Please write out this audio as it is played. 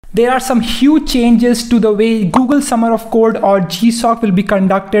There are some huge changes to the way Google Summer of Code or GSoC will be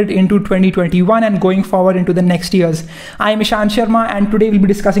conducted into 2021 and going forward into the next years. I am Ishan Sharma and today we'll be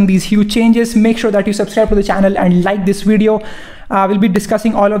discussing these huge changes. Make sure that you subscribe to the channel and like this video. We'll be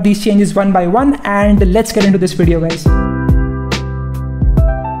discussing all of these changes one by one, and let's get into this video, guys.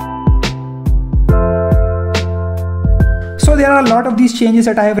 So there are a lot of these changes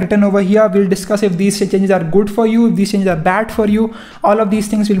that I have written over here. We'll discuss if these changes are good for you, if these changes are bad for you. All of these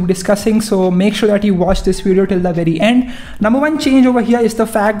things we'll be discussing. So make sure that you watch this video till the very end. Number one change over here is the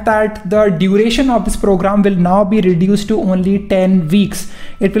fact that the duration of this program will now be reduced to only 10 weeks.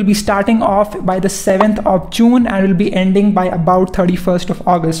 It will be starting off by the 7th of June and will be ending by about 31st of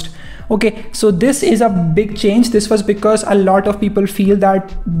August. Okay, so this is a big change. This was because a lot of people feel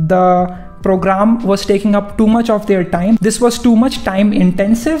that the program was taking up too much of their time. This was too much time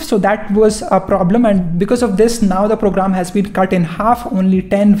intensive, so that was a problem, and because of this now the program has been cut in half, only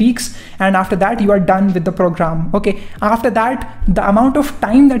 10 weeks, and after that you are done with the program. Okay, after that the amount of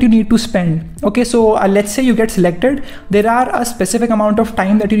time that you need to spend, okay, so let's say you get selected, there are a specific amount of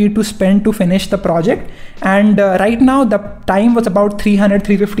time that you need to spend to finish the project, and right now the time was about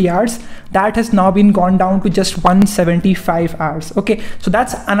 350 hours. That has now been gone down to just 175 hours. Okay, so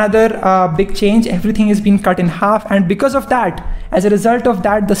that's another big change. Everything has been cut in half, and because of that, as a result of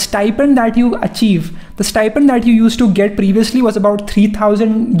that, the stipend that you achieve, the stipend that you used to get previously was about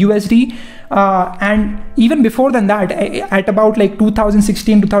 3,000 USD, and even before than that, at about like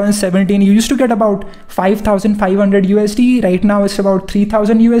 2016 2017, you used to get about 5,500 USD. Right now it's about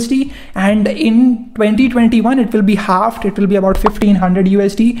 3,000 USD, and in 2021 it will be halved. It will be about 1,500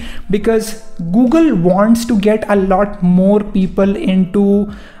 USD, because Google wants to get a lot more people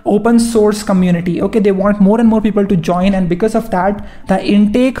into open source community. Okay, they want more and more people to join, and because of that the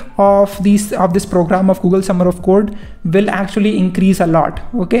intake of this program of Google Summer of Code will actually increase a lot.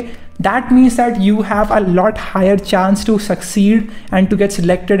 Okay, that means that you have a lot higher chance to succeed and to get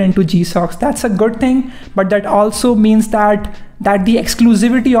selected into GSoC. That's a good thing, but that also means that the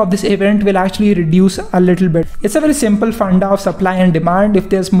exclusivity of this event will actually reduce a little bit. It's a very simple funda of supply and demand. If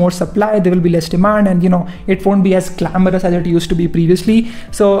there's more supply, there will be less demand, and it won't be as glamorous as it used to be previously.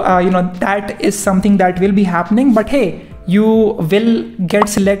 So that is something that will be happening, but hey, you will get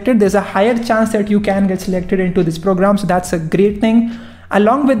selected. There's a higher chance that you can get selected into this program, so that's a great thing.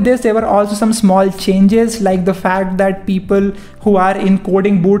 Along with this, there were also some small changes, like the fact that people who are in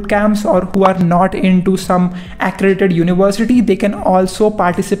coding boot camps or who are not into some accredited university, they can also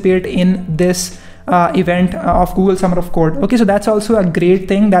participate in this event of Google Summer of Code. Okay, so that's also a great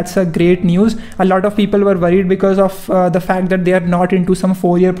thing. That's a great news. A lot of people were worried because of the fact that they are not into some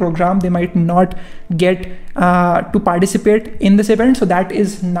 4-year program. They might not get to participate in this event. So that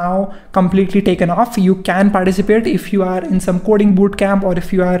is now completely taken off. You can participate if you are in some coding boot camp, or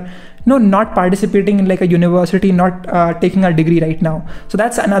if you are not participating in like a university, not taking a degree right now. So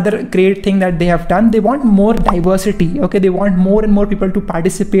that's another great thing that they have done. They want more diversity. Okay, they want more and more people to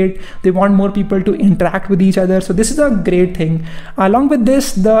participate. They want more people to interact with each other. So this is a great thing. Along with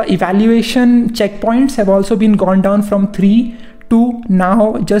this, the evaluation checkpoints have also been gone down from 3 to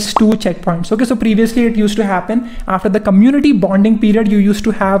now just 2 checkpoints. Okay, so previously it used to happen after the community bonding period, you used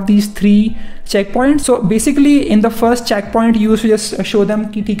to have these 3 checkpoints. So basically in the first checkpoint you used to just show them,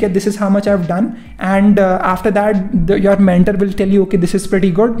 okay, this is how much I've done, and after that your mentor will tell you, okay, this is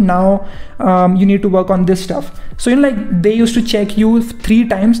pretty good, now you need to work on this stuff. So like they used to check you 3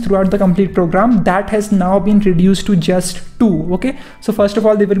 times throughout the complete program. That has now been reduced to just 2. Okay, so first of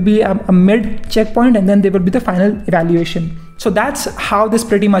all there will be a mid checkpoint, and then there will be the final evaluation. So that's how this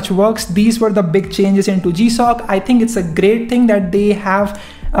pretty much works. These were the big changes into GSoC. I think it's a great thing that they have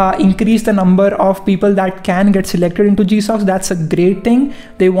increase the number of people that can get selected into GSoC. That's a great thing.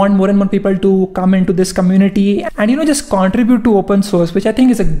 They want more and more people to come into this community and just contribute to open source, which I think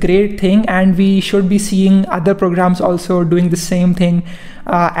is a great thing, and we should be seeing other programs also doing the same thing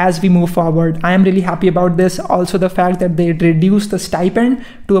as we move forward. I am really happy about this. Also the fact that they reduced the stipend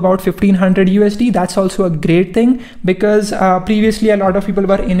to about 1,500 USD, that's also a great thing, because previously a lot of people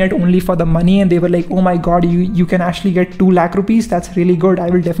were in it only for the money, and they were like, oh my god, you can actually get 2 lakh rupees. That's really good. I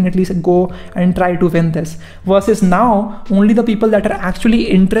will definitely go and try to win this. Versus now only the people that are actually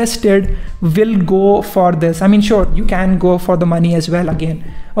interested will go for this. I mean, sure, you can go for the money as well again.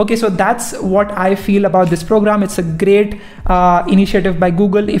 Okay, so that's what I feel about this program. It's a great initiative by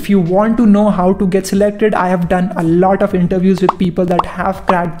Google. If you want to know how to get selected, I have done a lot of interviews with people that have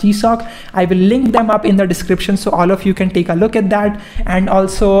cracked GSoC. I will link them up in the description, so all of you can take a look at that, and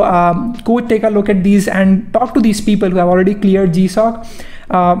also go take a look at these and talk to these people who have already cleared GSoC.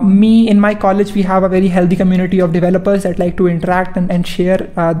 Me in my college, we have a very healthy community of developers that like to interact and share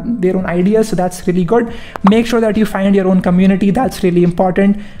their own ideas. So that's really good. Make sure that you find your own community. That's really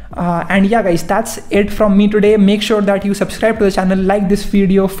important. And yeah, guys, that's it from me today. Make sure that you subscribe to the channel, like this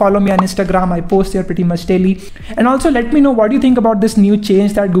video, follow me on Instagram. I post there pretty much daily. And also let me know what do you think about this new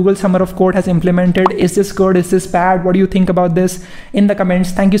change that Google Summer of Code has implemented. Is this good? Is this bad? What do you think about this in the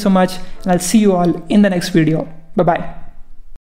comments? Thank you so much. And I'll see you all in the next video. Bye-bye.